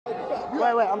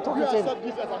Wait, I'm talking to him. Do you accept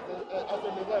Jesus as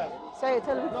a Messiah? Say it,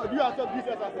 tell me. No, do you accept Jesus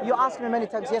as a Messiah? You asked me many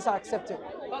times. Yes, I accept it.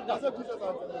 Accept Jesus as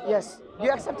a Messiah? Yes. Do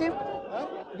you accept him? Huh?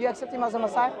 Do you accept him as a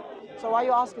Messiah? So why are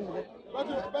you asking me that?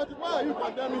 But why are you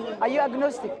condemning him? Are you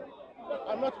agnostic?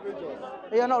 I'm not religious.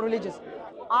 You're not religious.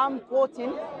 I'm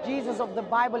quoting Jesus of the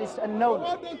Bible is unknown.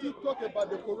 Why don't you talk about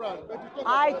the Quran? But you talk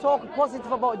I talk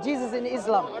positive about Jesus in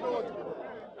Islam. I don't want to do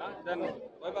that. Then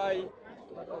bye-bye.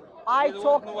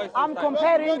 I'm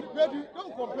comparing.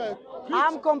 Don't compare.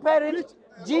 I'm comparing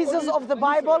Jesus of the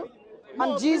Bible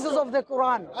and Jesus of the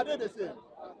Quran. Are they the same?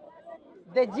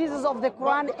 The Jesus of the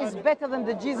Quran is better than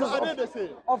the Jesus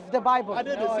of the Bible. Are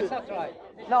they the same? That's right.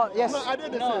 No, yes. No, are they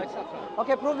the same?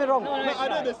 Okay, prove me wrong. No,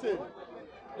 are they the same?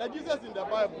 The Jesus in the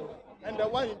Bible and the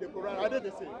one in the Quran, are they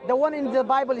the same? The one in the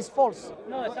Bible is false.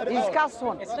 No, it's not. It's cast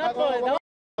one. It's not false.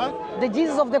 The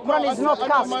Jesus of the Quran is not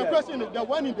cast. My question is, the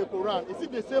one in the Quran, is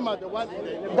it the same as the one in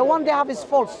the... The one they have is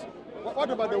false.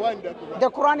 What about the one in the Quran? The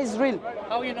Quran is real.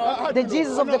 How you know? The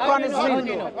Jesus of the Quran is How do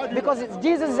you real. know? Because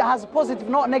Jesus has positive,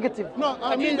 not negative. No,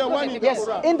 I mean the one in the Yes,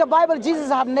 Quran. in the Bible, Jesus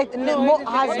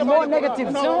has more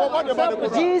negative. No, what about the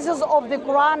Quran? Jesus of the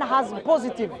Quran has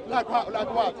positive. Like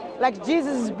what? Like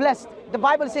Jesus is blessed. The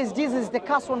Bible says Jesus is the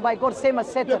cast one by God, same as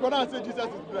The Satan. Quran says Jesus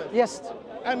is blessed. Yes.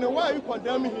 And why are you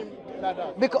condemning him like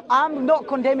that? Because I'm not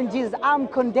condemning Jesus. I'm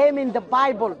condemning the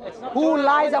Bible. Who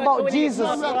lies about Jesus?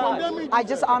 I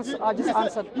just answered.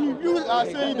 You are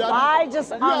saying that I just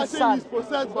you are saying answered. he's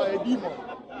possessed by a demon.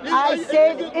 I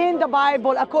said in the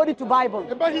Bible, according to Bible.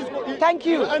 But Thank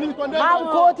you. And he's condemned. I'm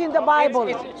quoting the Bible.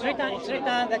 It's written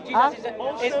that Jesus Huh?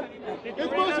 It's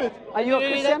bullshit. Are you a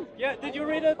Christian? Yeah, did you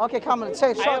read it? Okay, come on.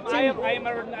 Say, show it to I me. am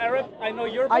an Arab. I know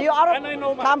your Are you book, Arab? And I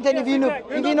know my Come then if you know. Yes,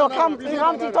 If you know, come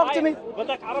to talk to me.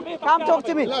 بدك عربي؟ Come talk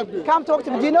to me. Come talk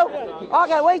to me. Do you know?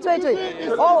 Okay, wait.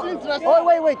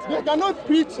 Oh, wait. They cannot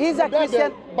preach He's a without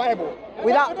Christian. the Bible.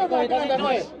 Without.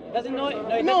 Doesn't know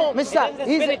it. No, Mister, That's the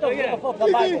he's, spirit of the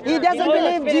Bible. he doesn't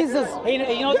believe Jesus.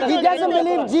 He doesn't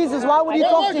believe Jesus. Why would he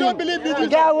talk Why to do you you? believe in Jesus?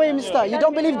 Get away, mister. You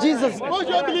don't believe Jesus. What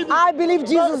do you believe in? I believe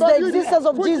Jesus, But the you- existence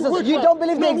of which- Jesus. which You one? don't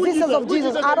believe the No, which existence of Jesus? Which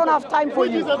Jesus. Jesus I don't are you have time for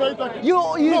Which you. Jesus are you talking You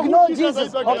about? No, ignore which Jesus are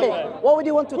Jesus. you talking Okay, about? what would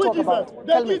you want to Which talk Jesus? about?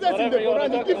 The Tell me. Jesus in the Quran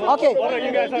is different. Okay, What are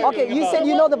you guys talking okay. You about? said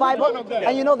you know the Bible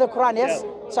and you know the Quran, yes?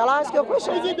 Shall I ask you a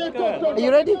question? Is it the talk? Are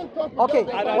you ready? Okay.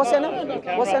 What's your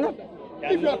name? What's your name?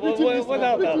 If you are preaching this,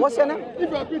 What's your name? if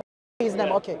you are preaching His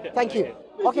name. Okay. Thank you.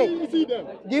 Okay. you see them.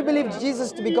 Do you believe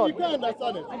Jesus to be God? You can't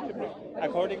understand it.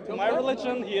 According to my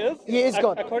religion, he is. He is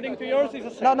God. According to yours, he's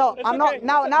a saint. No, It's I'm okay.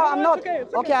 not. Now I'm No, not. it's okay,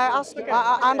 it's Okay, I ask.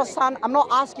 I understand. I'm not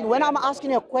asking. When I'm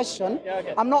asking you a question,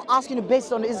 okay. I'm not asking you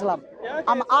based on Islam. okay.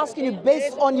 I'm asking you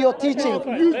based on your teaching.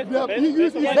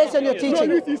 Use Based on your teaching.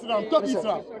 No, use Islam. Talk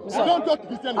Islam. Don't talk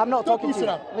Christianity. I'm not Talk talking to you,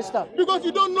 Islam. mister. Because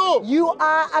you don't know. You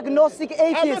are agnostic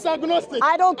I'm atheist. not agnostic.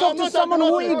 I don't talk I'm to not someone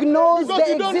who agnostic. ignores Because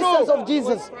the you don't existence know. of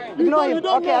Jesus. You Ignore don't him. know.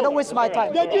 Okay, I don't waste my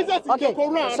time. The Jesus in Okay, the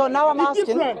Quran so now I'm is asking.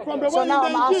 different from the So one now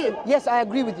in I'm the asking. Injil. Yes, I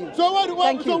agree with you. So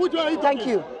Thank you. So which one are you Thank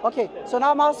talking? you. Okay, so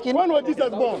now I'm asking. When was Jesus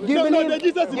born? Do you No, believe? the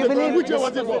Jesus in do you the Quran, believe? which one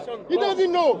was he born? He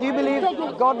doesn't know. Do you believe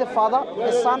God the Father,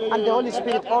 the Son, and the Holy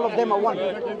Spirit, all of them are one?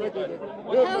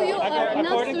 How you are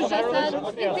نفس الجسد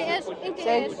انت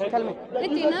ايش Say, tell me.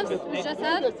 انت نفس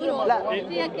الجسد روح لا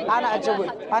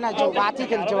انا اجاوب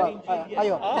اعطيك الجواب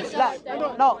ايوه لا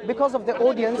no because of the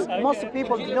audience most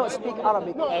people do not speak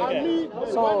Arabic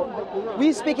so we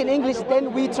speak in English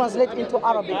then we translate into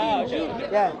Arabic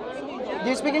yeah do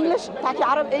you speak English تحكي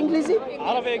عربي انجليزي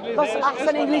بس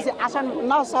احسن انجليزي عشان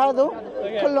الناس هذو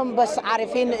كلهم بس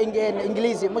عارفين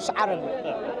انجليزي مش عربي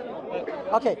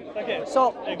okay so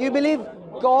you believe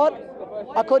God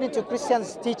according to Christians'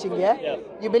 teaching, yeah? Yes.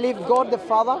 You believe God the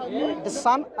Father, the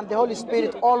Son, and the Holy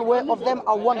Spirit, all of them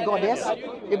are one God, yes?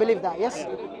 You believe that, yes?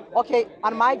 Okay,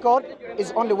 and my God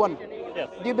is only one. Yes.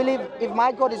 Do you believe if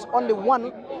my God is only one,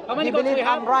 How do many you gods believe we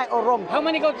have? I'm right or wrong? How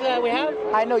many gods we have?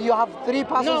 I know you have three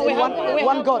persons No, we in have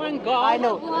one God. one God. I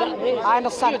know. I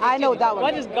understand. I know that one.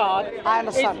 What is God? I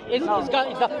understand. It's No. God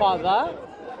is the Father.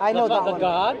 I know that the one.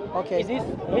 God. Okay.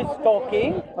 He's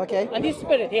talking. Okay. And His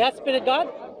spirit. He has spirit God.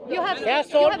 You have Yeah,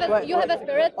 soul. you have a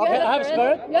spirit. Okay. You I have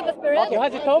spirit. You have a spirit. Okay.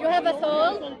 Has it talk? You have a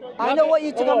soul. I know what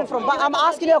you're coming from, but I'm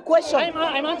asking you a question.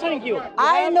 I'm answering you.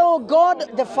 I know God,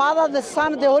 the Father, the Son,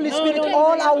 the Holy Spirit,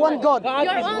 all are one God. God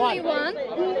You're is only one,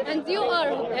 and you are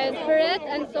spirit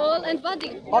and soul and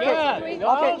body. Okay, Yeah. okay.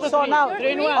 All the So three. now,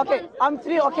 Three in one. okay, I'm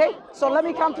three. Okay, so let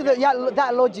me come to the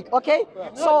that logic. Okay,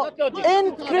 so it's not logic. in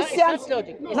It's Christians, not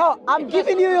logic. no, I'm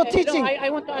giving you your teaching. No, I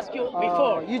want to ask you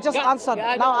before. you just answered.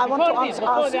 Yeah, Now I want to before this, ask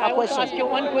before a this, I want to question. ask you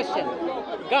one question.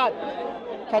 God.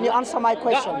 Can you answer my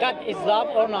question? God is love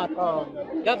or not? Oh.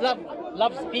 God love.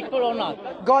 loves people or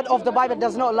not? God of the Bible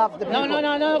does not love the people.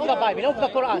 No, of the Bible, of the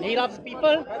Quran. He loves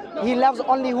people. He loves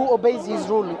only who obeys his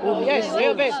rule. Yes, his he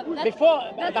rules. obeys. That's Before,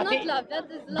 that's but not he, love. That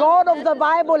is love. God of That the is-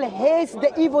 Bible hates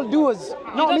the evildoers.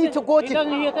 Not me to quote he it.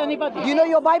 doesn't hate anybody. Do you know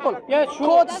your Bible? Yes, sure.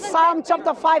 Quote Psalm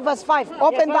chapter 5 verse 5.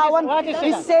 Open what that is- one. what is It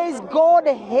it? says God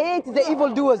hates the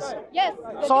evildoers. Yes,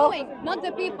 the So- doing, not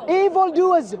the people.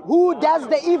 Evildoers, who does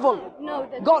the evil? No,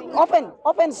 the God, doing.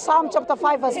 open Psalm chapter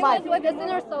 5 verse He 5. was with the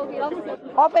sinner, so he loves them.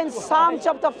 Open Psalm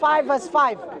chapter 5 verse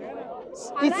 5.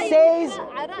 It says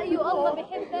على رأيه الله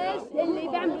بيحبش اللي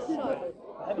بيعمل الشر.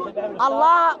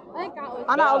 الله هيك عقول.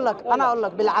 أنا أقول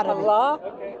لك بالعربي.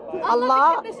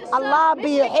 Allah. الله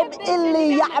بيحب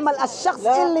اللي يعمل الشخص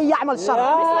اللي يعمل شر.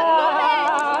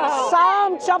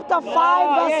 Psalm chapter 5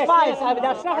 verse 5.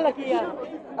 بدي اشرح لك اياه.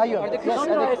 ايوه انت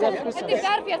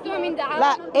بتعرف يسوع مين دعاه؟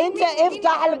 لا انت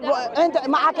افتح انت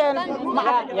معك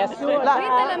يسوع. لا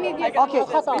مين تلاميذ يسوع؟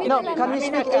 Okay, no, can we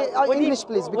speak English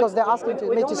please because they're asking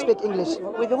me to speak English.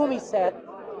 With whom he said,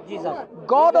 Jesus.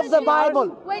 God of the Bible.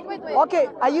 Wait. Okay,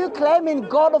 are you claiming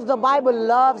God of the Bible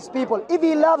loves people? If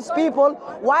he loves people,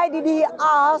 why did he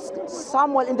ask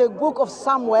Samuel in the book of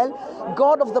Samuel,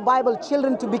 God of the Bible,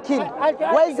 children to be killed?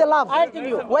 Where's the love? I'll tell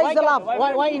you. Where's the love?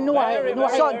 Why in Noah?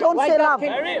 So don't say love.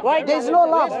 There's no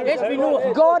love. Yes, we know.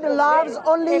 God loves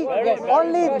only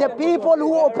the people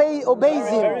who obeys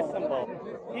him. Very simple.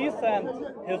 He sent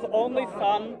his only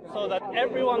son so that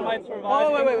everyone might survive.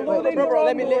 Oh, wait. including Bro,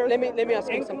 let wrongdoers. me ask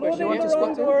him some question. Including You want to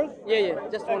speak to wrongdoers. Yeah,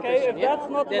 just one Okay, question. if yeah? that's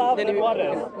not love, then what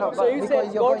is? No, So you because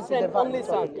said you're God going to sent the only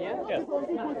son, yeah? Yes.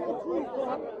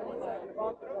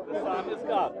 The son is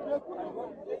God.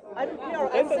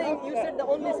 I'm saying you said the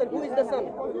only son. Who is the son?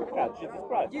 God, Jesus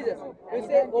Christ. Jesus. You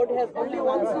say God has only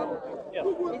one son. Yes.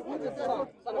 Is Moses son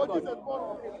of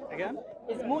God? Again?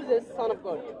 Is Moses son of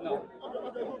God? No.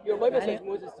 Your Bible says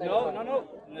Moses son of God. No.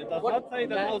 It does not say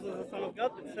that Moses is the son of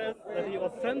God. It says that he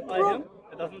was sent by him.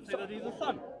 It doesn't say that he's a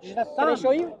son. Can I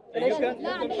show you? Can I You show you? can. لا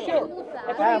عم بحكي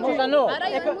عن موسى. موسى no. على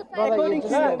رأي موسى. Brother, you According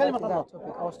just to- went to that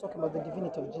topic. I was talking about the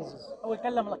divinity of Jesus. هو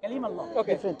يتكلم الله كلمة الله.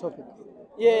 Okay. Different topic.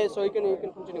 Yeah, so you can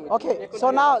continue with Okay,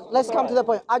 so now let's come to the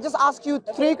point. I just ask you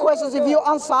 3 questions. If you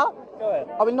answer, Go ahead.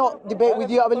 I will not debate with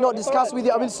you. I will not discuss with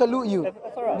you. I will salute you.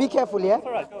 That's all right. Be careful, yeah?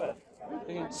 All right, go ahead.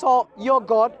 So your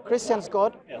God, Christians'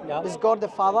 God, Yeah. is God the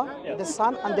Father, the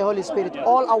Son, and the Holy Spirit.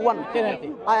 All are one.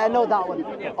 Trinity. I know that one.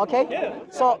 Okay? Yeah.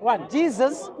 So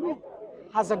Jesus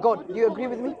has a God. Do you agree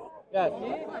with me? Yes.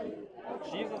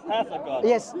 Jesus has a God.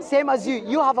 Yes, same as you.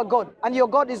 You have a God, and your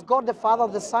God is God the Father,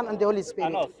 the Son, and the Holy I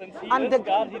Spirit. know. Since he And is the-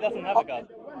 God, he doesn't have a God.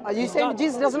 Are you saying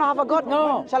Jesus does not have a God?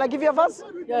 No. Shall I give you a verse?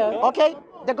 Yeah. Okay.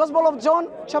 The Gospel of John,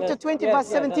 chapter Yes, 20, yes, verse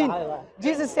yes, 17. I-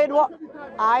 Jesus said, "What?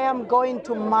 I am going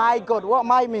to my God." What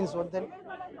my means? What then?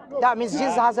 That means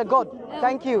Jesus has a God.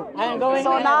 Thank you. I'm going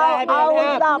So in now an I will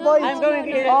app. that point. I'm going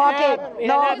in an Okay. app. In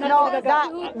No, an app, no, not to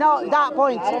the that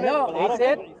point. No, he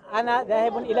said أنا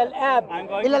ذاهب إلى الآب. I'm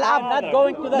going إلى to الأب. the I'm not Father.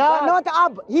 going to the No, God. not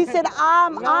أب. He said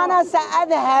أنا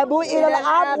سأذهب إلى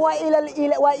الأب وإلى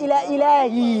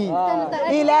إلهي.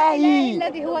 إلهي.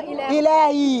 الذي هو إله.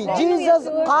 إلهي. Jesus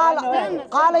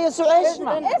قال يسوع إيش؟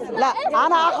 لا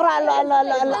أنا أقرأ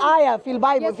الآية في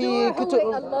البايبل في يسوع هو كتب.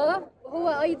 الله، هو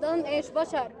ايضا ايش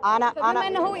بشر. أنا- فبما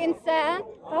انه هو انسان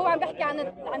فهو عم بحكي عن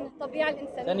الطبيعه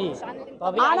الانسانيه مش عن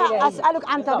الطبيعه. أنا أسألك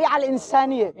عن طبيعة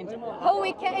الإنسانية. هو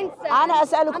كانسان أنا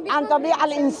أسألك عن طبيعة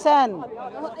الإنسان.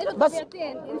 له بس-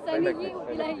 طبيعتين، انسانيه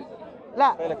والهيه.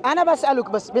 لا أنا بسألك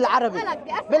بس بالعربي.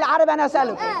 بالعربي أنا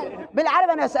أسألك.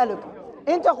 بالعربي أنا أسألك.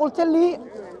 أنت قلت لي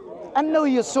أنه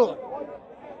يسوع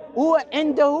هو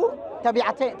عنده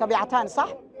طبيعتان صح؟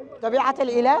 طبيعة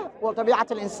الإله وطبيعة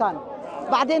الإنسان.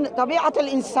 بعدين طبيعة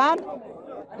الإنسان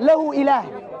له إله.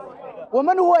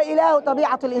 ومن هو إله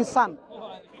طبيعة الإنسان؟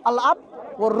 الأب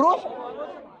والروح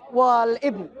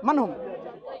والابن. من هم؟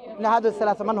 من هذه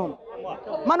الثلاثة من هم؟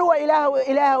 من هو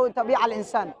إله طبيعة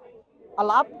الإنسان؟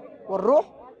 الأب والروح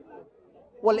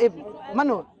والابن.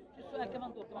 من هو؟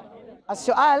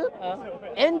 السؤال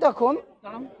عندكم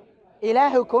نعم.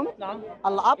 إلهكم نعم.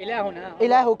 الأب إلهنا.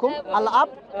 إلهكم الأب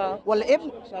آه.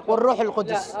 والابن والروح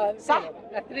القدس صح؟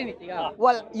 الترينيتي.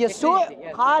 ويسوع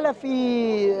قال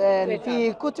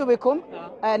في كتبكم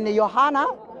أن يوحنا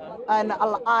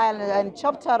أن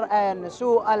chapter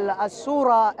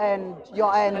السورة 20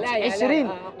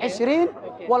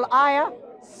 والآية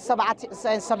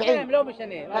 70 لو مش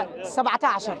أنا.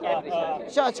 17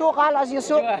 شو قال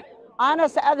يسوع؟ أنا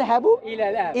سأذهب إلى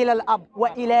الآب. إلى الأب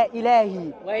وإلى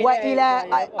إلهي وإلى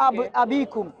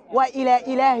أبيكم وإلى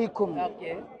إلهكم.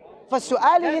 أوكي.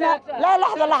 فالسؤال هنا لا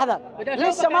لحظة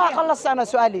لسه ما خلصت أنا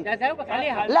سؤالي. جاوبك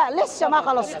عليها. لا لسه ما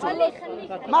خلصت.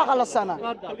 ما خلصت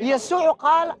أنا. يسوع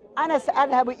قال أنا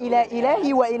سأذهب إلى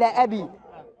إلهي وإلى أبي.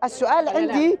 السؤال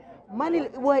عندي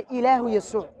هو إله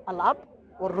يسوع؟ الأب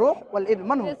والروح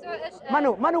والابن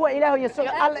من هو إله يسوع؟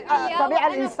 طبيعة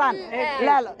الإنسان.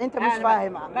 لا أنت مش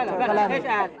فاهم كلامي.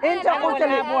 أنت قلت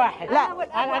لي لا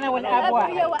أنا والأب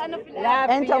واحد.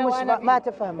 لا أنت مش ما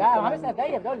تفهم.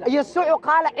 يسوع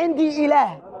قال عندي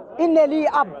إله، إن لي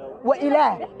أب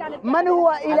وإله. من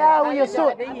هو إله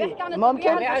يسوع؟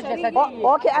 ممكن؟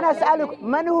 أوكي أنا أسألك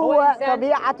من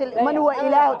هو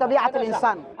إله طبيعة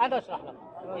الإنسان؟ أنا أشرح لك.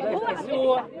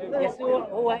 يسوع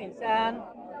هو إنسان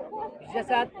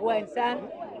الجسد، هو إنسان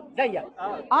زيك.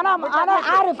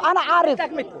 أنا عارف.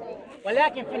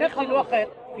 ولكن في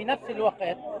نفس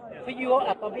الوقت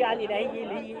فيه الطبيعة الإلهية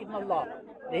اللي هي ابن الله،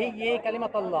 اللي هي كلمة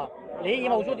الله، اللي هي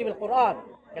موجودة بالقرآن.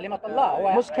 كلمة الله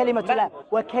هو مش كلمة الله،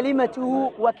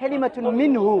 وكلمة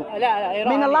منه. لا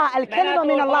من الله، الكلمة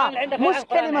من الله مش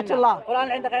كلمة الله.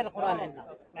 القرآن عندك غير القرآن عندنا.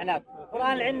 معناته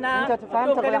القرآن عندنا أنت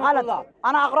فهمت غلط.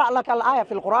 أنا أقرأ لك الآية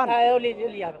في القرآن. قول لي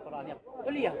إياها في القرآن. يلا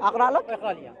قول لي إياها. أقرأ لك؟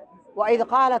 اقرأ لي إياها. وإذ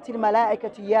قالت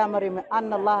الملائكة يا مريم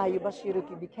أن الله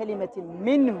يبشرك بكلمة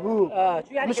منه.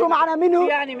 شو يعني شو معنى منه؟ شو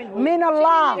يعني منه؟ من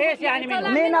الله. ايش يعني منه؟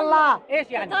 من الله.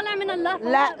 ايش يعني؟ طالع من الله.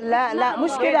 لا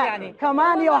مش كده. يعني؟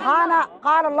 كمان يوحنا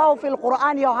قال الله في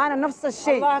القرآن يوحنا نفس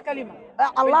الشيء. الله كلمة.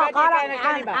 الله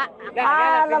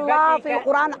قال الله في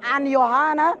القرآن عن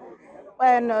يوحنا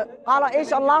قال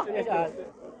ايش الله؟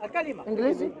 الكلمة.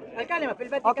 انجليزي؟ الكلمة في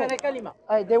البدء كان الكلمة.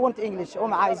 They want English.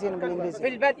 هم عايزين بالانجليزي. في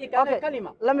البدء كان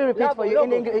الكلمة. Let me repeat for you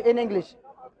in English.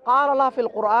 قال الله في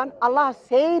القرآن, Allah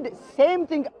said same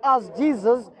thing as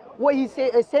Jesus. What he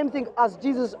said same thing as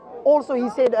Jesus. Also he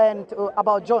said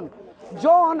about John.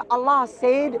 John, Allah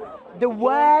said the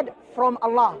word from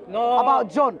Allah. No. About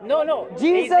John. No.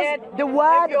 Jesus, the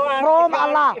word from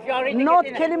Allah, not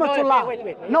kalimatullah.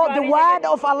 No, the word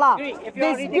of Allah.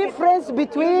 There's difference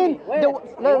between the.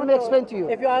 Let me explain to you.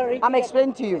 I'm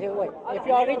explaining to you. If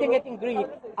you are reading it in Greek,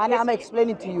 and I'm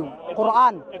explaining to you.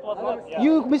 Quran.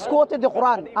 You misquoted the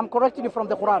Quran. I'm correcting you from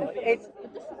the Quran.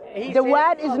 The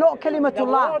word is not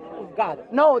kalimatullah. The word of God.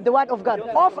 No, the word of God.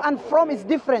 Of and from is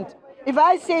different. If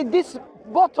I say this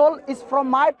bottle is from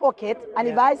my pocket, and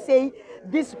if I say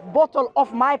this bottle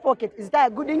of my pocket, is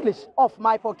that good English? Of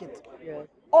my pocket. Yes.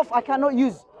 Of I cannot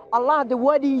use. Allah, the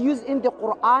word he used in the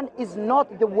Quran is not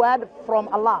the word from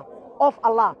Allah. Of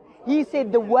Allah. He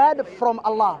said the word from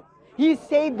Allah. He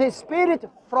said the spirit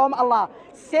from Allah.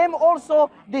 Same also,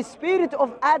 the spirit of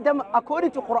Adam,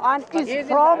 according to Quran, is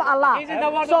from Allah.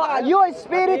 So your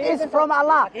spirit is from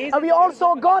Allah. Are we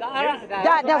also God?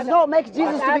 That does not make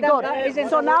Jesus to be God.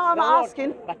 So now I'm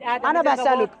asking, أنا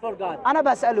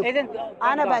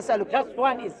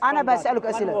بسألك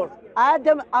أسئلة.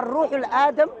 آدم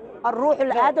الروح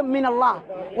الآدم من الله،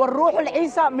 والروح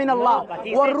العيسى من الله،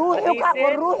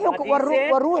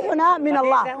 وروحنا من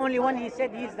الله. That's the only one he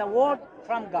said he's the word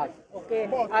from God. Okay,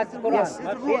 as Quran.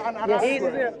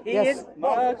 Yes.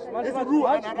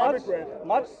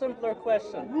 Much simpler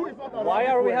question. Why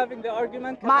are we having the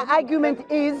argument? My argument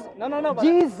is No,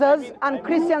 Jesus and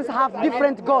Christians have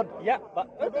different God. Yeah, but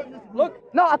look.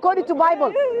 No, according to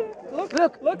Bible. Look,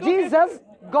 Jesus,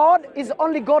 God is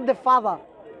only God the Father.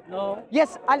 No.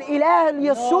 Yes, الإله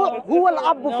يسوع هو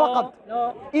الأب فقط.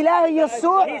 إله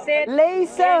يسوع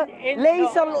ليس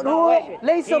الروح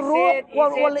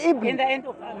والابن. In the end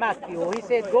of Matthew, he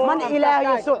said, go من إله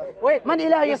يسوع؟ من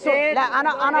إله يسوع؟ لا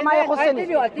أنا ما يخصني.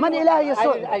 من إله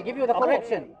يسوع؟ I'll give you the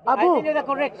correction. أبوه. I'll give you the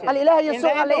correction. الإله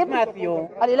يسوع الابن. Matthew.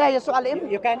 الإله يسوع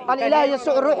الابن. الإله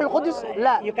يسوع الروح القدس.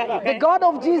 لا. The God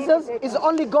of Jesus is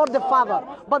only God the Father,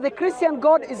 but the Christian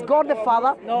God is God the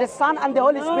Father, the Son, and the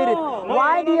Holy Spirit.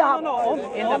 Why do you have?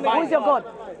 Who is your God?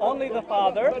 Only the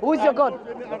Father. Who is your God?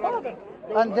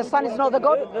 And the Son is not the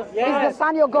God? Is the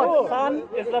Son your God? Son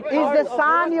is the Is the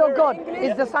Son your God?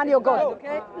 Is the Son your God?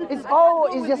 Is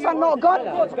the Son not God?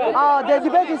 The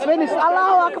debate is finished.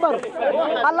 Allahu Akbar.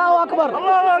 Allahu Akbar.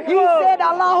 He said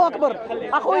Allahu Akbar.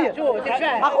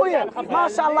 Akhuya.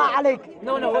 MashaAllah alayk.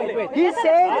 No, wait. He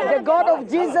said the God of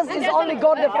Jesus is only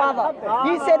God the Father.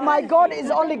 He said my God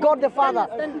is only God the Father.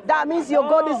 That means your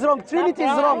God is wrong. Trinity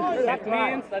is wrong. That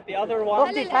means that the other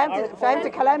one. فهمت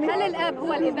كلامي؟ هل الاب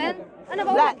هو الابن؟ انا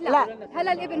بقول لك لا. هل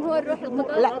الابن هو الروح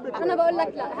القدس؟ لا. انا بقول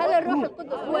لك لا. هل الروح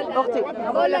القدس هو الاب؟ أختي.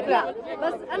 بقول لك لا.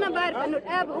 بس انا بعرف انه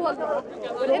الاب هو الله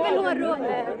والابن هو الروح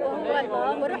هو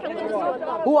الله والروح القدس هو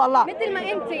الله. هو الله. مثل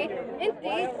ما انت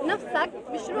نفسك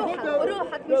مش روحك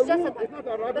وروحك مش جسدك،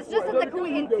 بس جسدك هو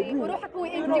انت وروحك هو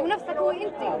انت ونفسك هو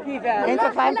انت. انت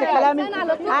فهمت كلامي؟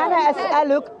 انا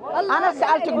اسالك، انا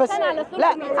سالتك بس،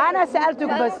 لا انا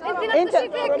سالتك بس انت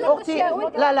اختي.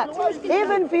 لا لا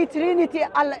ايفن في ترينيتي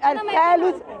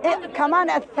الثالث كمان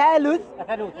الثالث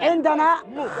عندنا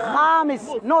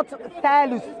خامس نوت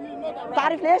ثالث.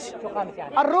 تعرف ليش؟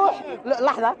 الروح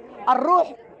لحظه،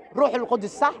 الروح روح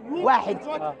القدس صح؟ واحد.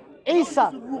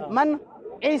 عيسى من؟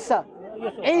 عيسى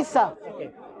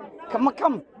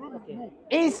كم؟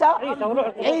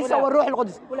 عيسى والروح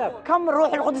القدس. كم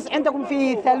روح القدس عندكم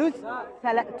في ثالوث؟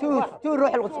 تو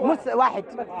روح القدس مش واحد.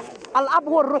 الاب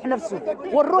هو الروح نفسه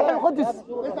والروح القدس.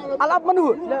 الاب من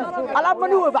هو؟ الاب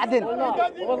من هو بعدين؟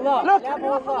 look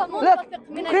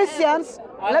Christians,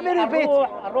 let me repeat.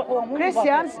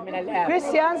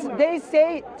 Christians they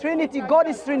say Trinity, God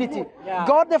is Trinity.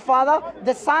 God the Father,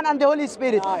 the Son and the Holy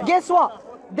Spirit. Guess what?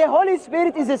 The Holy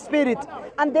Spirit is a spirit,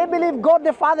 and they believe God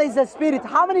the Father is a spirit.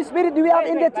 How many spirits do we have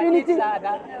in the Trinity?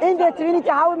 In the Trinity,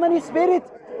 how many spirits?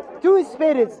 2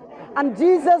 spirits. And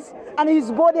Jesus and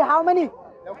his body, how many?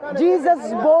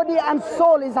 Jesus' body and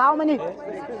soul is how many?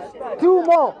 2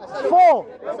 more, 4.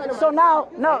 So now,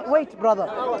 wait, brother.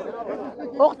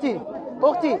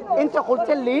 أختي أنت قلت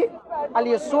لي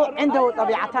اليسوع عنده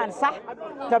طبيعتان صح؟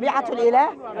 طبيعة الإله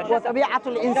وطبيعة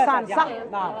الإنسان صح؟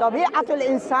 طبيعة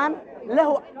الإنسان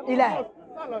له إله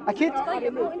أكيد؟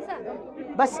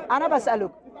 بس أنا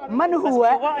بسألك من هو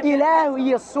إله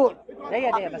يسوع؟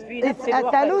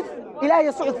 الثالوث إله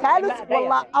يسوع الثالث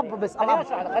والله أب بس الأب.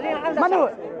 من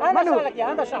هو؟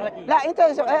 لا أنت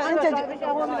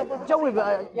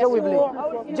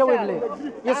جاوب لي.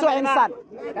 يسوع إنسان.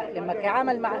 لما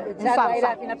تعامل مع الإنسان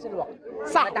وإله في نفس الوقت.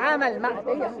 صح.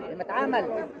 لما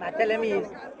تعامل مع التلاميذ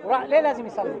ليه لازم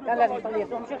يصلي؟ كان لازم يصلي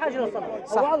يسوع مش الحاجة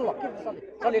يصلي. هو الله كيف يصلي؟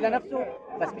 يصلي لنفسه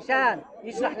بس مشان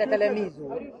يشرح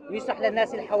لتلاميذه ويشرح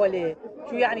للناس اللي حواليه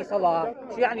شو يعني صلاة،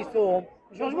 شو يعني صوم.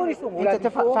 مش مجبور يصوم. انت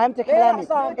فهمت كلامي؟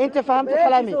 انت فهمت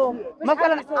كلامي؟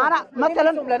 مثلا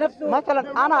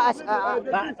انا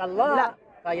الله لا.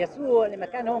 فيسوع لما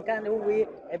كان هون كان هو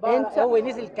عبارة هو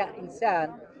نزل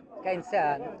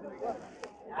كإنسان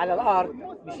على الأرض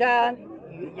مشان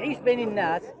يعيش بين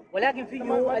الناس، ولكن فيه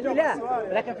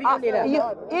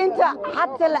الإله. انت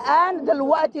حتى الآن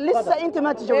دلوقتي لسه انت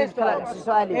ما تجاوبت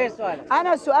سؤالي.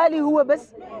 انا سؤالي هو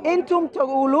بس انتم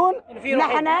تقولون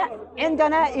نحن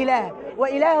عندنا إله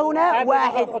وإلهنا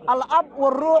واحد، الأب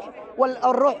والروح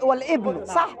والابن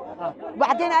صح؟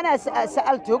 بعدين أنا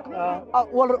سألتك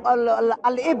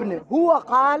الابن هو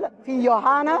قال في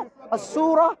يوحنا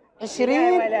السورة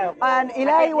 20 أن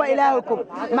إلهي وإلهكم،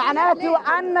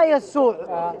 معناته أن يسوع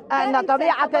أن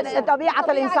طبيعة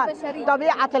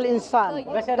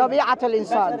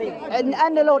الإنسان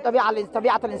أن له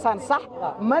طبيعة الإنسان صح؟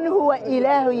 من هو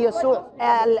إله يسوع؟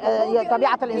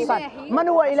 طبيعة الإنسان من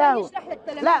هو إله؟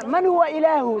 لا من هو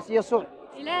إله يسوع؟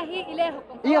 إلهي إلهكم.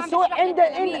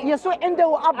 يسوع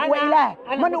عنده أب وإله.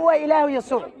 من هو إله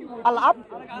يسوع؟ الأب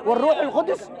والروح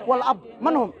القدس والأب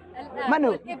من هم؟ من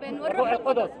هو؟ الابن والروح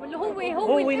القدس واللي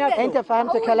هو الابن. انت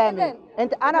فهمت كلامي؟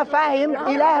 انا فاهم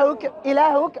الهك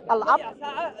الاب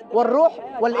والروح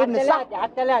والابن صح؟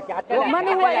 من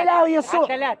هو اله يسوع؟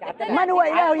 من هو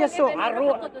اله يسوع؟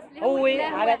 الروح هو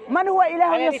من هو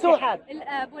اله يسوع؟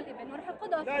 الاب والابن والروح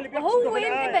القدس وهو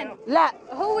الابن. لا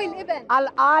هو الابن.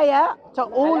 الآية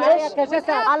تقول ايش؟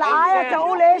 الآية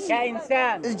تقول ايش؟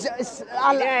 كإنسان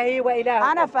إلهي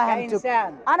وإله. أنا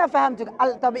فهمتك.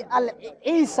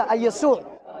 عيسى يسوع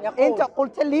أنت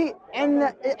قلت لي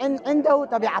إن عنده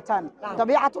طبيعتان،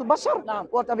 طبيعة البشر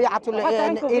وطبيعة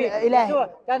الإله. لحظة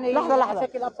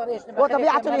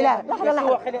وطبيعة الإله.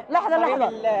 لحظة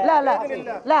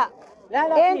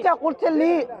لا أنت قلت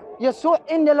لي يسوع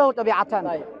إن له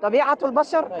طبيعتان، طبيعة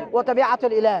البشر وطبيعة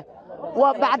الإله.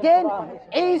 وبعدين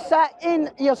عيسى إن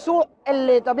يسوع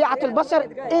اللي طبيعة البشر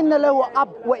إن له أب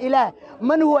وإله.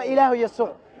 من هو إله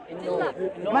يسوع؟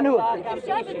 من هو؟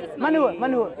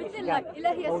 قلت لك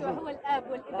إله يسوع هو الآب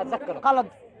والابن.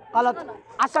 غلط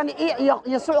عشان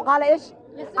يسوع قال إيش؟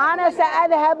 أنا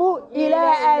سأذهب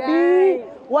إلى أبي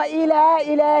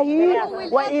وإلى إلهي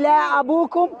وإلى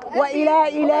أبوكم وإلى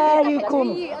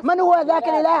إلهكم. من هو ذاك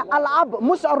الإله؟ الأب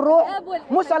مش الروح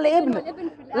مش الابن.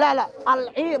 لا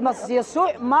بس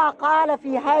يسوع ما قال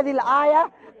في هذه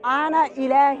الآية أنا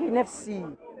إله نفسي،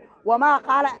 وما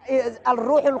قال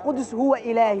الروح القدس هو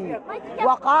إلهي،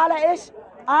 وقال إيش؟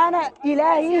 أنا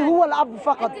إلهي هو الأب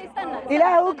فقط.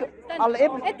 إلهك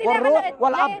الابن انت ليه والروح علقت؟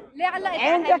 والأب. ليه علقت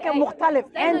على عندك هاي الآية؟ مختلف.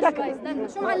 استنى عندك شوي، استنى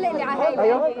شو معلق لي على هاي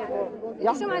أيوه.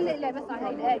 الآية؟ شو معلق لي بس على هاي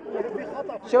الآية؟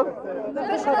 شوف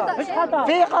فيش خطأ مش شيء. خطأ.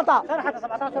 في خطأ. شرحتها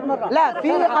 17 مرة. لا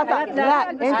في خطأ. لا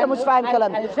أنت مش فاهم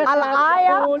كلامي.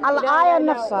 الآية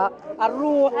نفسها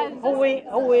الروح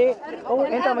هو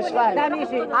أنت مش فاهم. ثاني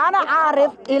شيء أنا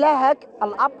عارف إلهك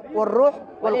الأب والروح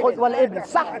والقدس والابن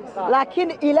صح،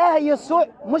 لكن إله يسوع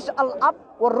مش الأب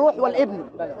والروح والابن.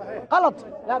 غلط.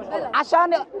 لا مش غلط.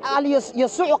 عشان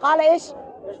يسوع قال إيش؟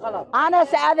 مش غلط. أنا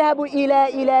سأذهب إلى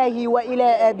إلهي وإلى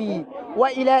أبي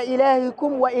وإلى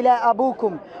إلهكم وإلى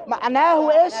أبوكم.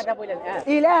 معناه إيش؟ نذهب إلى الآن.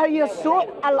 إله يسوع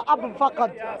الأب فقط،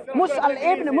 مش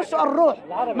الابن مش الروح.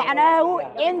 معناه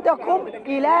عندكم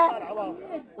إله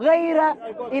غير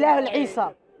إله العيسى،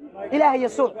 إله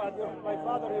يسوع.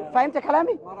 فهمت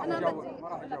كلامي؟ أنا بدي أقول لك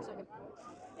شغله.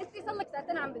 أنت صار لك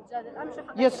ساعتين عم بتجادل، أنا مش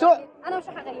حغير يسوع. أنا مش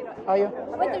حغير رأيي. أيوه.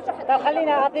 وأنت مش طب حتغير.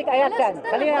 خليني أعطيك آيات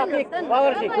ثانية. خليني أعطيك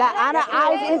وأورجيك. لا أنا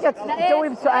عايز أنت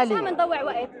تجاوب سؤالي. عم نضوع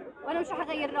وقت وأنا مش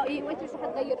حغير رأيي وأنت مش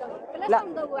حتغير رأيك، فليش لا. عم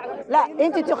نضوع وقت؟ لا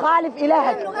أنت تخالف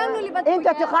إلهك. أمنوا اللي بدي أنت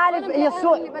إياه، تخالف وأنا بدي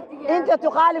يسوع. أمنوا اللي بدي إياه. أنت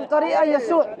تخالف طريقة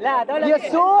يسوع. لا دولة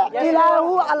يسوع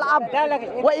إله الأب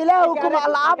وإلهكم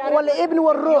الأب والابن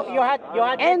والروح.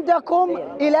 عندكم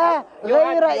إله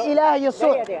غير إله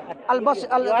يسوع. البشر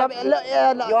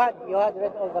You had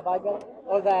read all the Bible,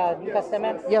 all the New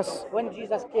Testament. Yes. When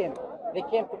Jesus came, they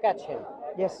came to catch him.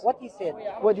 Yes. What he said.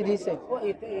 What did he say?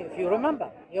 If you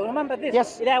remember this.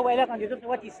 Yes. إله وإله and you don't know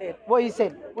what he said. What he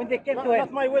said? When they came to him.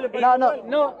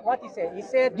 No. What he said. He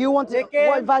said. Do you want they to- came,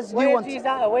 what verse do you want?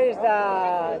 Jesus, where is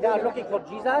they are looking for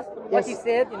Jesus. What Yes. he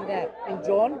said in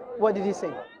John. What did he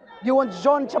say? Do you want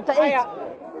John chapter 8?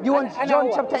 Do you want John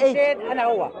chapter He 8? said أنا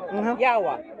هو.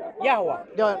 Yahweh.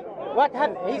 What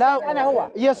happened? He said أنا هو.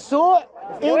 يسوع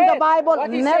in the Bible What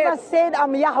he never said. said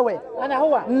I'm Yahweh. أنا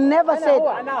هو. Never أنا said هو.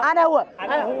 أنا هو.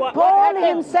 Paul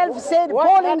himself said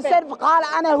Paul himself قال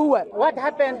أنا هو. What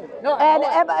happened? No. And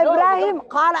إبراهيم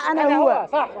قال أنا هو.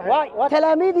 صح. Why?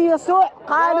 تلاميذ يسوع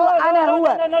قالوا أنا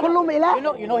هو. كلهم إله.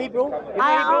 You know Hebrew?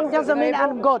 I am doesn't mean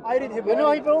I'm God. You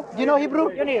know Hebrew? Do you know Hebrew?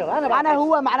 أنا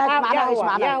هو معناه إيش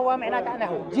معناه؟ يهوه معناته أنا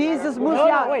هو. Jesus مش No,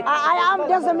 يا. wait. I am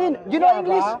doesn't mean. Do you know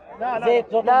English? No.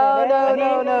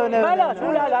 لا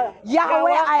شو لا.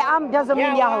 Yahweh I am doesn't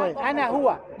mean Yahweh. أنا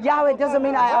هو. Yahweh doesn't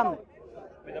mean I am.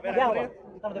 يهوه.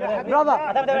 Brother.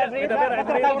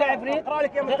 اقرا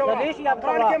لك يوم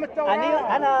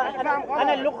التوراة.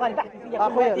 انا اللغه اللي بحكي فيها.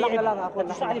 اخوي لحظه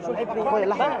تشرح لي شو العبري. اخوي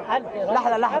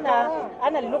لحظه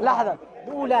انا اللغه لحظه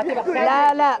الاولى كده.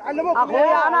 لا اخوي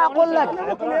انا اقول لك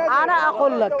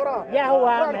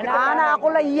يهوه انا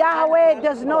اقول لك Yahweh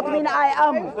does not mean I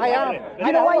am.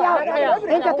 You know what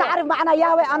Yahweh؟ انت تعرف معنى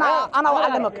يهوه. انا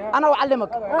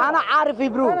اعلمك انا عارف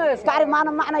هيبرو. تعرف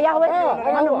معنى يهوه؟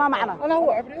 ما معنى؟ انا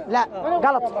هو عبري. لا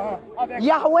غلط.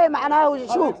 يهوه معناه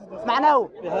شو؟ معناه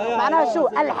شو؟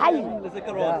 الحي.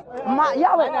 ما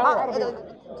يهوه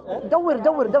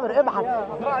دور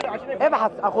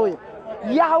ابحث اخوي.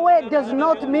 Yahweh does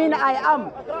not mean I am.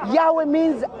 Yahweh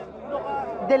means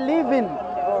the living.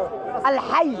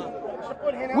 Al-Hayy,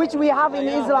 which we have in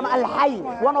Islam, Al-Hayy,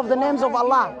 one of the names of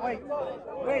Allah.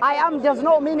 I am does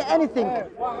not mean anything.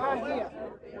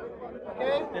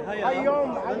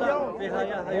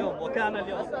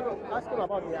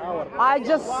 I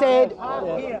just said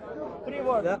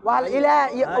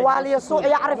وهل يسوع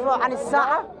يعرف عن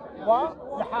الساعة؟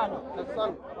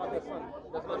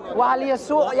 وهل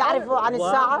يسوع يعرف عن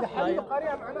الساعة؟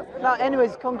 Now,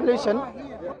 anyways, conclusion.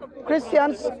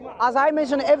 Christians, as I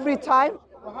mention every time,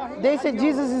 they say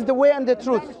Jesus is the way and the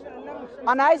truth.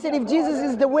 And I said, if Jesus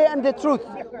is the way and the truth,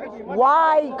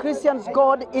 why Christians'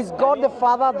 God is God the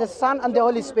Father, the Son, and the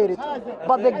Holy Spirit?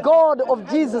 But the God of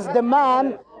Jesus, the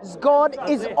man's God,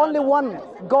 is only one,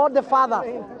 God the Father.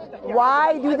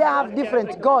 Why do they have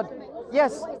different God?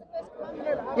 Yes,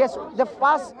 the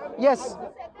first, yes.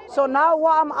 So now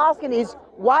what I'm asking is,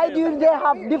 why do they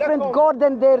have different God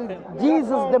than their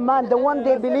Jesus, the man, the one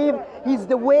they believe he's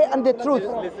the way and the truth?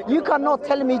 You cannot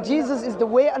tell me Jesus is the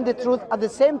way and the truth. At the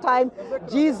same time,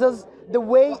 Jesus, the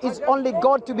way is only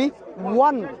God to be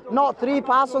one, not three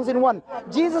persons in one.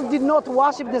 Jesus did not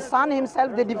worship the Son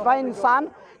himself, the divine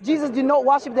Son. Jesus did not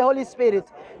worship the Holy Spirit,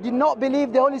 did not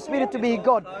believe the Holy Spirit to be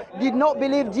God, did not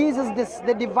believe Jesus,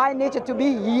 the divine nature, to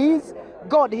be his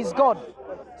God, his God.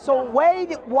 So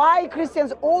why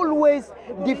Christians always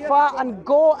differ and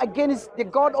go against the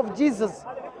God of Jesus?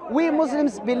 We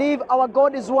Muslims believe our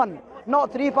God is one,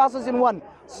 not three persons in one.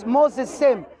 Moses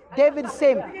same, David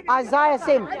same, Isaiah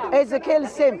same, Ezekiel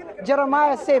same,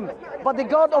 Jeremiah same. But the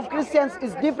God of Christians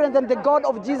is different than the God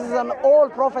of Jesus and all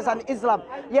prophets and Islam.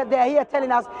 Yet they are here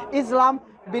telling us Islam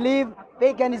believe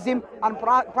paganism and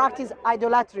practice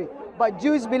idolatry. But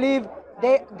Jews believe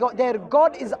their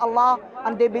God is Allah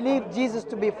and they believe Jesus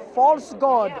to be false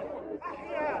God.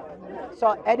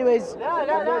 So anyways,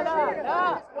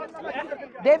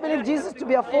 they believe Jesus to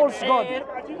be a false God.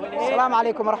 Assalamu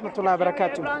alaikum wa rahmatullahi wa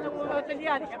barakatuh.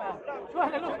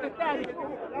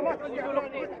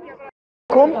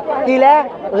 إله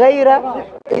غير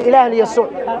إله يسوع.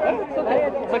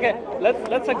 Okay,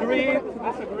 let's agree to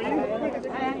disagree.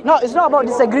 No, it's not about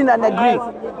disagreeing and agreeing.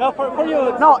 No, for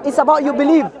you. No, it's about you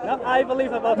believe. No, I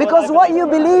believe about Because what you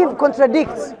believe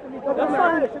contradicts. That's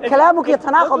fine. كلامك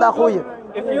يتناقض أخوي.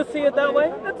 If you see it that way,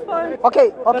 that's fine.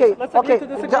 Okay. Let's agree to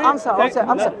disagree. The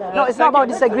answer. No, it's not about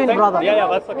disagreeing, brother. Yeah,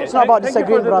 that's okay. It's not about Thank you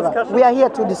disagreeing, for the brother. discussion. We are here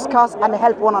to discuss and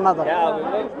help one another.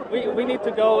 Yeah, we need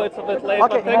to go. It's a bit late.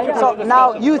 But thank you Okay, for so the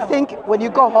now discussion. you think when you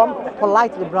go home,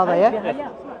 politely, brother, yeah?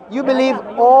 You believe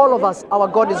all of us, our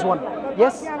God is one,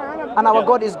 yes? And our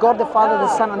God is God the Father, the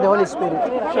Son, and the Holy Spirit.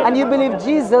 And you believe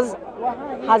Jesus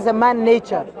has a man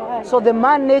nature. So the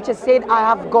man nature said, I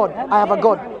have God, I have a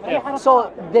God.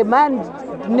 So the man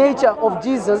nature of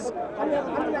Jesus,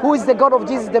 who is the God of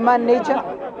Jesus, the man nature,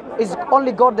 is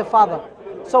only God the Father.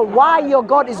 So why your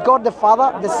God is God the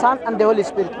Father, the Son, and the Holy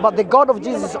Spirit, but the God of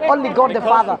Jesus is only God the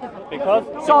Father.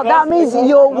 So that means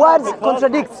your words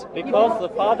contradict. Because the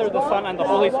Father, the Son, and the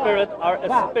Holy Spirit are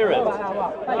a spirit.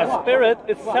 A spirit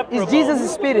is separable. Is Jesus a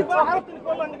spirit?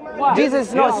 Jesus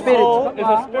is not a His soul spirit. is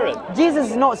a spirit. Jesus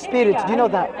is not spirit. Do you know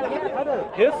that?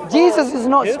 His soul, Jesus is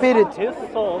not spirit. His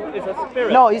soul is a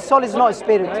spirit. No, his soul is not a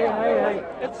spirit.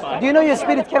 It's fine. Do you know your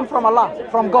spirit came from Allah,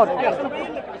 from God?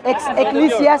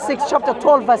 Ecclesiastes chapter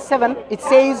 12 verse 7, it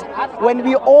says, when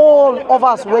we all of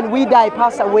us, when we die,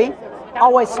 pass away,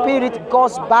 our spirit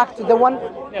goes back to the one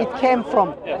it came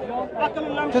from,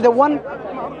 to the one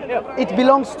it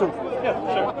belongs to.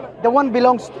 The one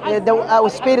belongs to our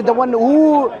spirit, the one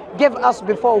who gave us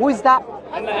before. Who is that?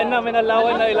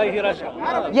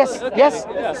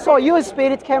 Yes. So your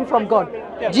spirit came from God.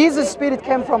 Jesus' spirit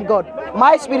came from God.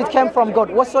 My spirit came from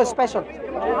God. What's so special?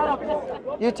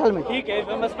 You tell me. He gave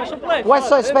him a special place. What's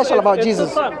so special about It's Jesus?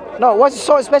 the Son. No, what's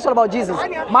so special about Jesus?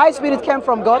 My spirit came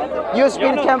from God. Your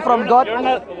spirit came from God.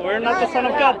 We're not the Son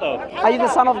of God, though. Are you the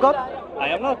Son of God? I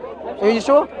am not. Are you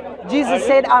sure? Jesus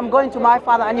said, I'm going to my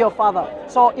Father and your Father.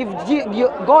 So if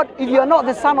if you're not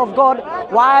the Son of God,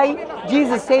 why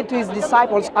Jesus said to his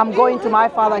disciples, I'm going to my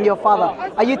Father and your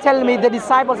Father? Are you telling me the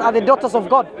disciples are the daughters of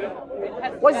God?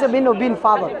 What's the meaning of being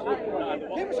father?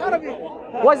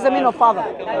 What's the meaning of father?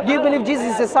 Do you believe Jesus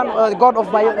is the son of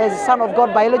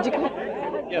God biologically?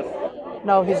 Yes.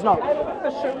 No, he's not.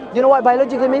 Do you know what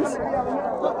biologically means?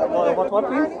 What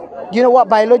means? Do you know what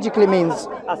biologically means?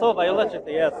 I thought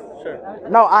biologically, yes, sure.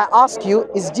 Now I ask you,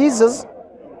 is Jesus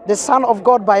the Son of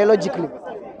God biologically?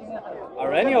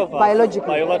 Are any of us,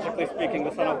 biologically speaking,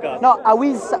 the Son of God? No,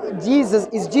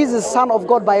 is Jesus Son of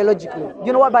God biologically? Do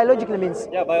you know what biologically means?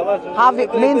 Yeah,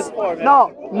 biologically.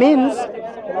 Means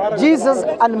Jesus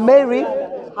and Mary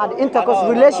had intercourse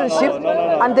relationship,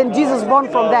 and then Jesus born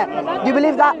from that. Do you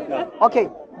believe that? Okay.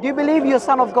 Do you believe you're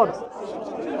Son of God?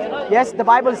 Yes, the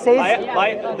Bible says.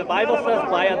 The Bible says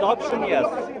by adoption, yes.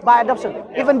 By adoption.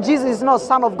 Yeah. Even Jesus is not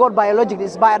Son of God biologically.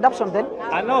 It's by adoption then.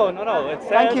 No. It says,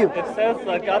 Thank you. It says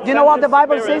God. Do you know what the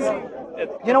Bible says? Do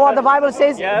you know what the Bible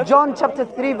says? Yes. John chapter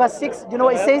 3 verse 6. Do you know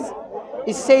what it says?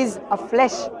 It says a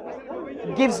flesh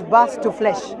gives birth to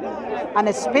flesh, and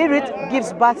a spirit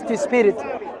gives birth to spirit.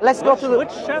 Let's go to the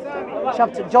which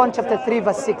chapter? John chapter 3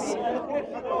 verse 6.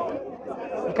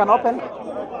 You can open.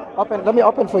 Let me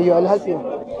open for you. I'll help you.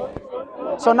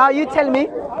 So now you tell me,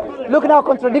 look now,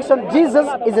 contradiction. Jesus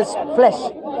is flesh,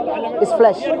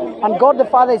 and God the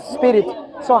Father is spirit.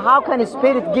 So how can a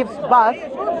spirit give birth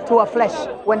to a flesh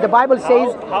when the Bible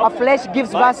says a flesh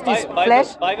gives birth to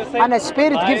flesh and a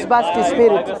spirit gives birth to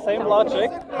spirit? By the same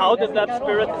logic, how did that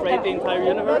spirit create the entire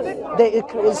universe?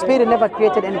 The spirit never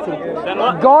created anything. Then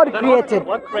what, God created.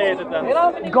 What created them?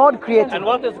 God created. And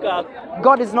what is God?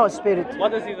 God is not a spirit.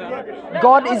 What is he then?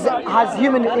 God has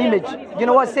human image. You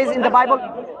know what it says in the Bible?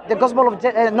 The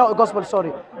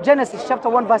Genesis chapter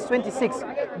 1 verse 26.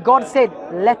 God said,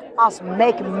 let us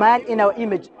make man in our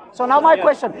image. So now my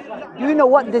question, do you know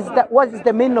what is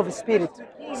the meaning of spirit?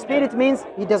 Spirit means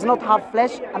he does not have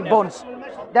flesh and bones.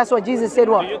 That's what Jesus said.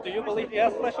 What? Do you believe he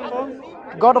has flesh and bones?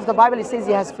 God of the Bible, he says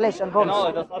he has flesh and bones. No,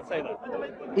 it does not say that.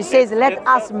 He says, let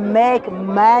us make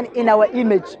man in our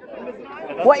image.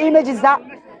 What image is that?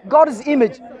 God's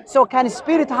image. So can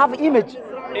spirit have image?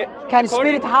 Can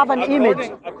spirit have an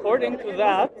image? According to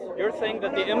that, you're saying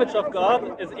that the image of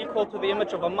God is equal to the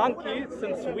image of a monkey,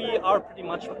 since we are pretty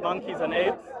much monkeys and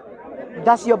apes.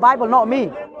 That's your Bible, not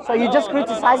me. So you're just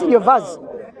criticizing your verse.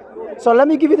 So let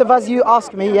me give you the verse you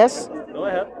asked me, yes? Go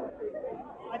ahead.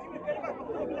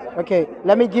 Okay,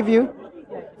 let me give you.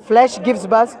 Flesh gives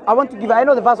birth. I want to give, I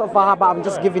know the verse of Dawah, but I'm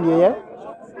just giving you, yeah?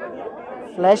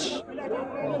 Flesh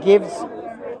gives,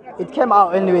 it came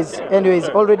out anyways,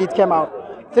 already it came out.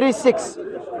 3:6.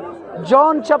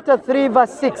 John chapter 3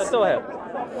 verse 6. Go ahead.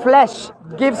 Flesh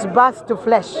gives birth to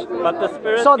flesh. But the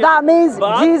spirit. So that means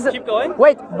Jesus. Keep going.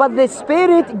 Wait, but the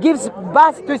spirit gives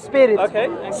birth to spirit. Okay.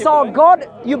 So God,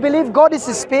 you believe God is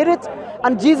a spirit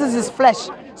and Jesus is flesh.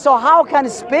 So how can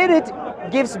spirit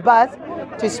gives birth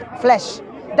to flesh?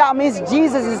 That means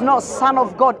Jesus is not son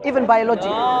of God, even biologically.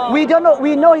 No. We don't know.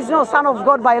 We know he's not son of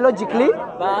God biologically.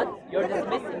 But you're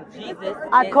dismissing Jesus.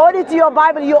 According to your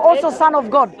Bible, you're also son of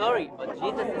God. Sorry, but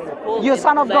Jesus is full You're in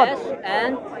son of God. flesh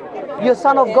and You're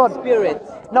son of God. spirit.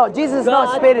 No, Jesus is God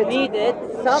not spirit. needed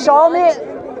someone Show me.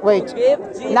 Wait. to give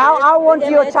Jesus Now I want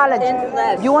your image challenge. in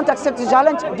flesh. Do you want to accept the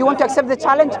challenge? Do you want to accept the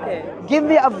challenge? Give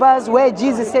me a verse where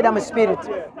Jesus said, I'm a spirit.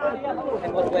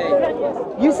 In what way?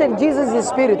 You said Jesus is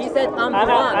spirit. He said, I'm the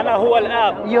أنا one. هو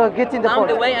الآب. You're getting the I'm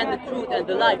the point. way and the truth and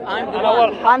the life. I'm the أنا هو one.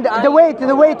 الحق. And the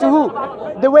way to who?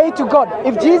 The way to God.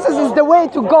 If Jesus is the way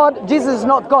to God, Jesus is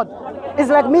not God. It's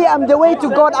like me, I'm the way to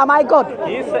God. Am I God?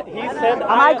 He said,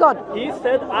 I God? He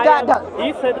said,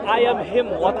 he said, I am him.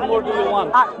 What more do you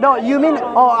want? No, you mean,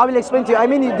 oh, I will explain to you. I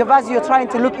mean, the verse you're trying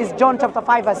to look is John chapter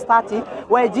 5 verse 30,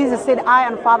 where Jesus said, I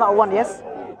and Father are one, yes?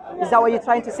 Is that what you're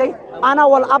trying to say? Ana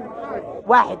wal ab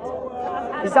wahid.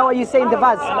 Is that what you say in the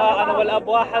verse? أنا والأب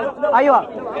واحد.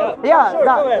 Aywa. Yeah,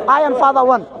 that. I and Father are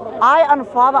one. I and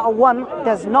Father are one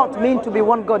does not mean to be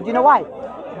one God. You know why?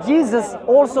 Jesus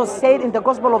also said in the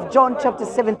Gospel of John chapter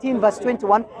 17 verse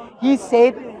 21, he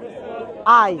said,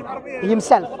 I,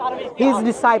 himself, his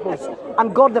disciples,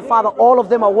 and God the Father, all of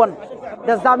them are one.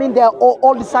 Does that mean they are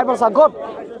all disciples are God?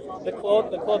 The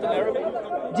quote in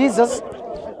Arabic. Jesus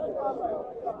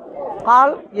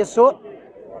قال يسوع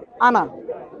أنا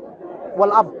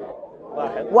والأب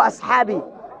وأصحابي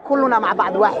كلنا مع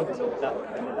بعض واحد.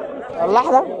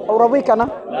 لحظة أوريك أنا.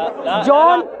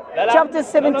 John chapter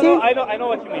 17. No, I know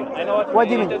what you mean. I know what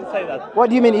you mean. He didn't say that. What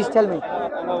do you mean? He's telling me.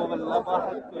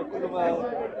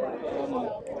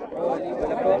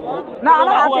 نعم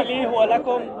هو لي هو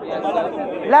لكم وما لكم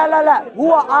لي. لا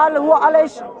هو قال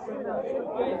ايش؟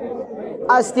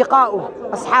 أصدقائه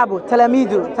أصحابه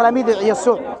تلاميذ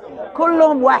يسوع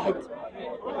كلهم واحد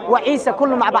وعيسى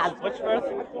كلهم مع بعض. Which verse?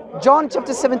 John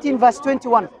chapter 17 verse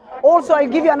 21. Also I'll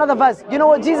give you another verse. You know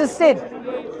what Jesus said?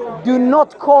 Do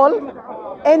not call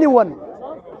anyone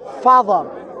father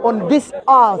on this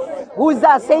earth. Who is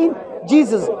that saying?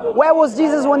 Jesus. Where was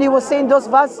Jesus when he was saying that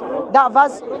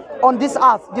verse? On this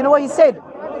earth. Do you know what he said?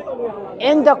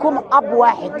 عندكم أب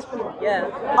واحد.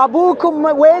 أبوكم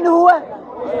وين هو؟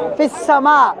 في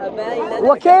السماء.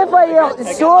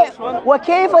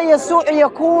 وكيف يسوع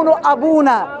يكون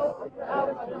أبونا؟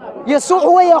 يسوع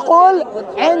هو يقول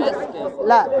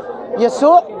لا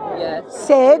يسوع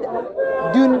said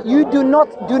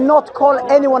do not call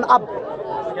anyone up.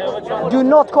 Do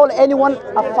not call anyone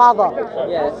a father.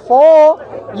 For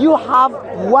you have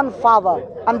one father,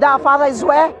 and that father is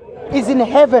where? Is in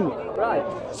heaven.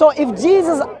 So if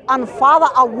Jesus and Father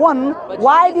are one,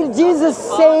 why did Jesus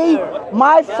say,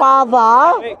 my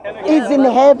Father is in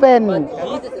heaven?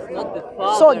 Jesus is not the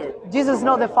Father. So Jesus is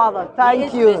not the Father.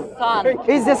 Thank you. The Son.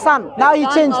 He's the Son. Now he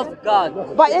changed. Of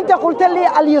God. But أنت قلت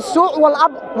لي اليسوع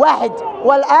والأب واحد،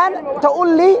 والآن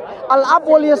تقول لي الأب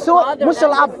واليسوع مش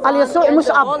الأب، اليسوع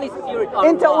مش أب.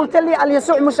 أنت قلت لي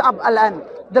اليسوع مش أب الآن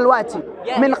دلوقتي.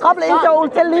 من قبل أنت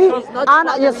قلت لي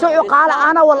أنا يسوع قال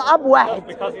أنا والأب واحد.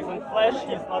 Because he's in flesh,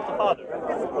 he's not the Father.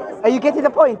 Are you getting the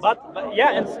point? But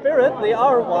yeah, in spirit they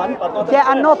are one, but not in They flesh.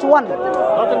 are not one.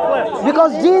 Not in flesh.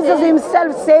 Because Jesus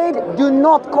himself said, do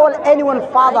not call anyone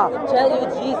Father. Tell you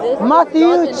Jesus.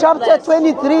 Matthew chapter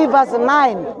 23 verse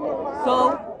 9.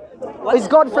 So Is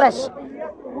God flesh?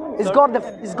 Is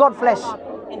God flesh?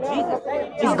 in Jesus.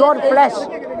 Is God flesh?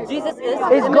 Jesus is.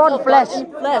 Is God flesh?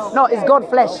 No, is God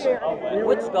flesh?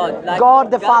 Which God? Like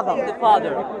God the Father. The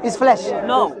Father. Is flesh?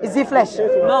 No. Is he flesh?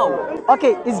 No.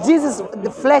 Okay, is Jesus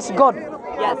the flesh God?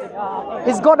 Yes.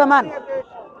 Is God a man?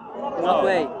 No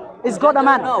way. Is God a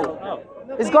man? No.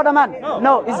 Is God a man?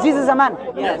 No. Is Jesus a man?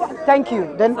 Yes. Thank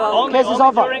you. Then So- case is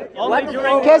over.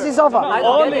 Case is over.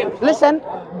 Listen,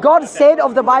 God said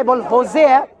of the Bible,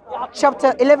 Hosea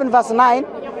chapter 11 verse 9,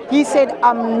 he said,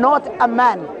 I'm not a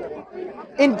man.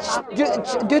 In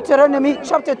Deuteronomy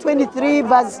chapter 23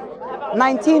 verse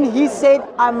 19, he said,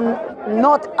 I'm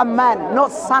not a man,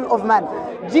 not son of man.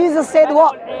 Jesus said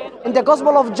what? In the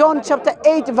Gospel of John chapter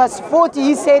 8 verse 40,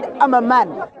 he said, I'm a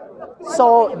man.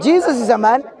 So Jesus is a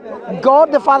man.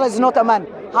 God the Father is not a man.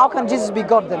 How can Jesus be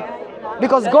God then?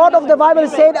 Because God of the Bible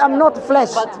said, I'm not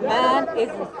flesh. But man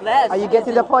isn't flesh. Are you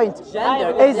getting the point?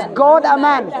 Gender. Is God a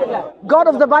man? God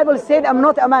of the Bible said, I'm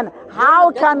not a man.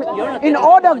 How can, in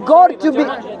order God to be...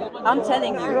 I'm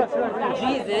telling you,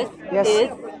 Jesus Yes. is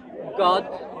God's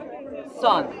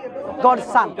son. God's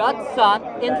son. God's son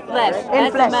in flesh, In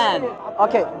as flesh. a man.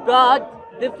 Okay. God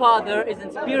the Father is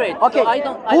in spirit. Okay. So I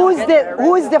don't get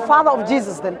Who is the father of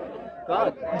Jesus then?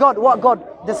 God. God, what God?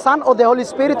 The Son or the Holy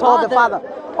Spirit or the Father?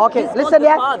 Okay, He's listen not the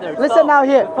here. Father. Listen So, now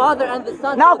here. the Father and the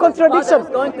Son. Now so the Father contradiction. is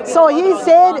going to be So the he Father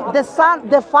said of the Son,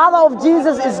 the Father of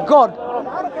Jesus is God.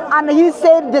 And he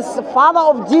said this Father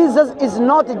of Jesus is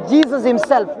not Jesus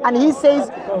himself. And he says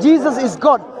Jesus is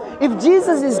God. If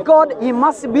Jesus is God, he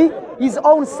must be his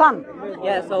own son.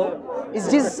 Yeah, so, Is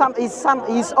Jesus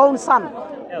his own son?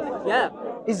 yeah.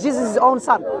 Is Jesus his own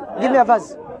son? Give me a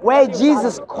verse where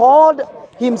Jesus called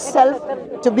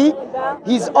himself to be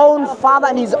his own father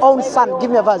and his own son.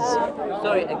 Give me a verse.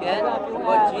 Sorry, again,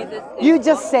 what Jesus is. You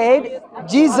just said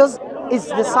Jesus is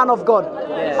the Son of God.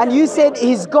 Yeah. And you said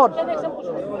he's God.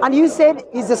 And you said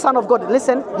he's the Son of God.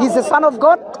 Listen, he's the Son of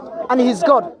God and he's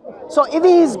God. So if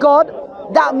he is God,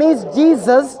 that means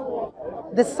Jesus,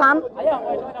 the Son,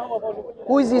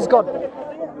 who is his God?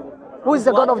 Who is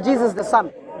the God of Jesus, the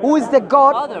Son? Who is the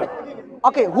God? Father.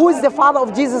 Okay, who is the Father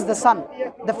of Jesus, the Son?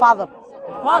 The Father.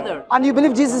 Father. And you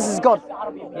believe Jesus is God.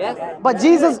 Yes. But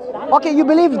Jesus, okay, you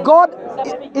believe God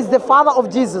is the Father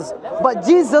of Jesus. But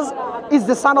Jesus is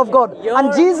the Son of God.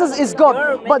 And Jesus is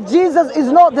God. But Jesus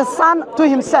is not the Son to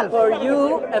himself. For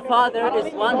you, a father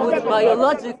is one who is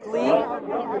biologically.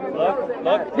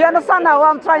 Do you understand now what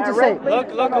I'm trying to say? Look.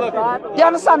 Do you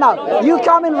understand now? You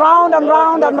coming round and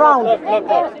round and round.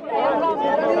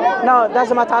 No,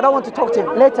 doesn't matter. I don't want to talk to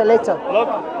him. Later. Look,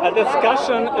 a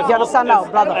discussion is. You understand now,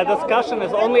 brother? A discussion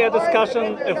is only a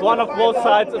discussion if one of both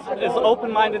sides is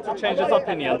open-minded to change his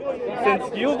opinion.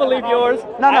 Since you believe yours,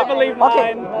 I believe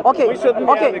mine. Okay. We shouldn't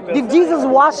be having this. Did Jesus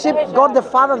worship God the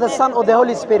Father, the Son, or the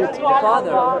Holy Spirit?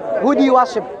 Father. Who do you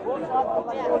worship?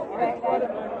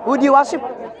 Who do you worship?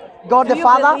 God the you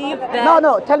Father? believe that-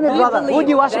 No, tell me, do you brother. Who believe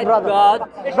do you worship, that brother?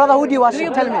 God- Brother, who do you Do worship?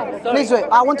 you Tell me. believe- sorry. Please wait.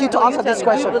 I want you to No, answer tell this me,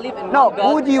 question. Do you believe in No, one God?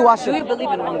 who do you worship? Do you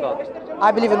believe in one God?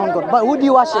 I believe in one God. But who do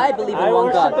you worship? I believe in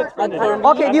one God. And for me,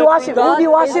 Okay, do you worship? Who do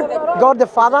you God is worship? the- God the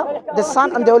Father, the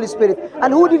Son, and the Holy Spirit.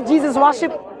 And who did Jesus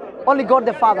worship? Only God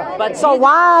the Father. But So Jesus-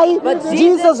 why but Jesus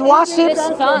Jesus is worships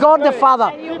the Son. God the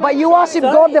Father, but you worship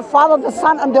Sorry. God the Father, the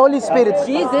Son, and the Holy Spirit?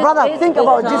 Jesus Brother, is think the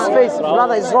about this Son. face.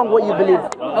 Brother, it's wrong what you believe.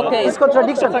 Okay. It's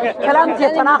contradiction. Calamity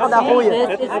تناقض أخويا.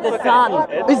 Jesus is the Son.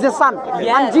 Is the Son,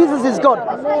 Yes. and Jesus is God,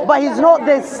 but he's not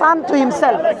the Son to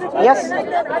himself. Yes,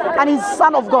 and he's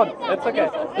Son of God. It's okay.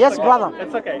 Yes, brother.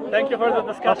 It's okay. Thank you for the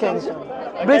discussion.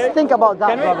 Okay. Please think about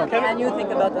that, brother. Can you think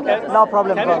about that? No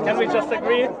problem, Can brother. we just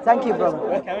agree? Thank you, brother.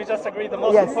 Can we just agree? The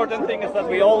most Yes. important thing is that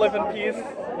we all live in peace,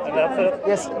 and that's it.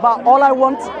 Yes, but all I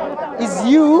want is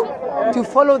you to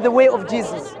follow the way of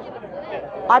Jesus.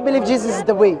 I believe Jesus is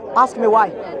the way. Ask me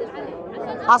why.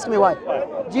 Ask me why.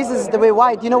 Jesus is the way.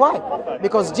 Why? Do you know why?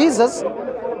 Because Jesus,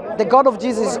 the God of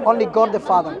Jesus is only God the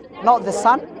Father, not the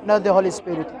Son, not the Holy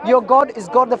Spirit. Your God is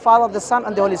God the Father, the Son,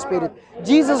 and the Holy Spirit.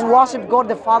 Jesus worshipped God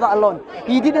the Father alone.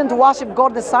 He didn't worship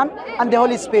God the Son and the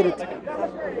Holy Spirit.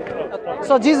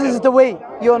 So Jesus is the way.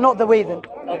 You are not the way then.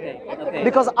 Okay.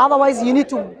 Because otherwise you need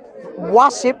to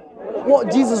worship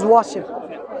what Jesus worshipped.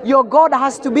 Your God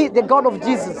has to be the God of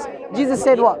Jesus. Jesus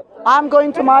said what? I'm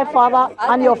going to my Father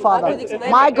and your Father.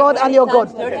 My God and your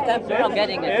God. 30 times you're not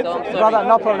getting it, so I'm sorry. Brother,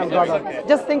 no problem, brother.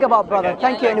 Just think about brother.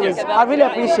 Thank you anyways. I really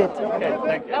appreciate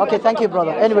it. Okay, thank you,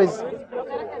 brother. Anyways.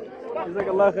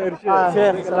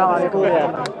 Assalamu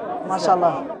alaikum.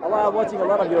 MashaAllah. Allah, I'm watching a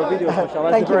lot of your videos,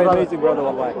 mashallah. Thank It's you, very brother. amazing, brother.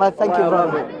 Wallahi. Thank you,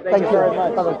 brother. Thank you,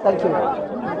 brother. Thank you.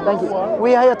 Thank you.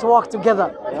 We are here to work together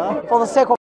for the sake of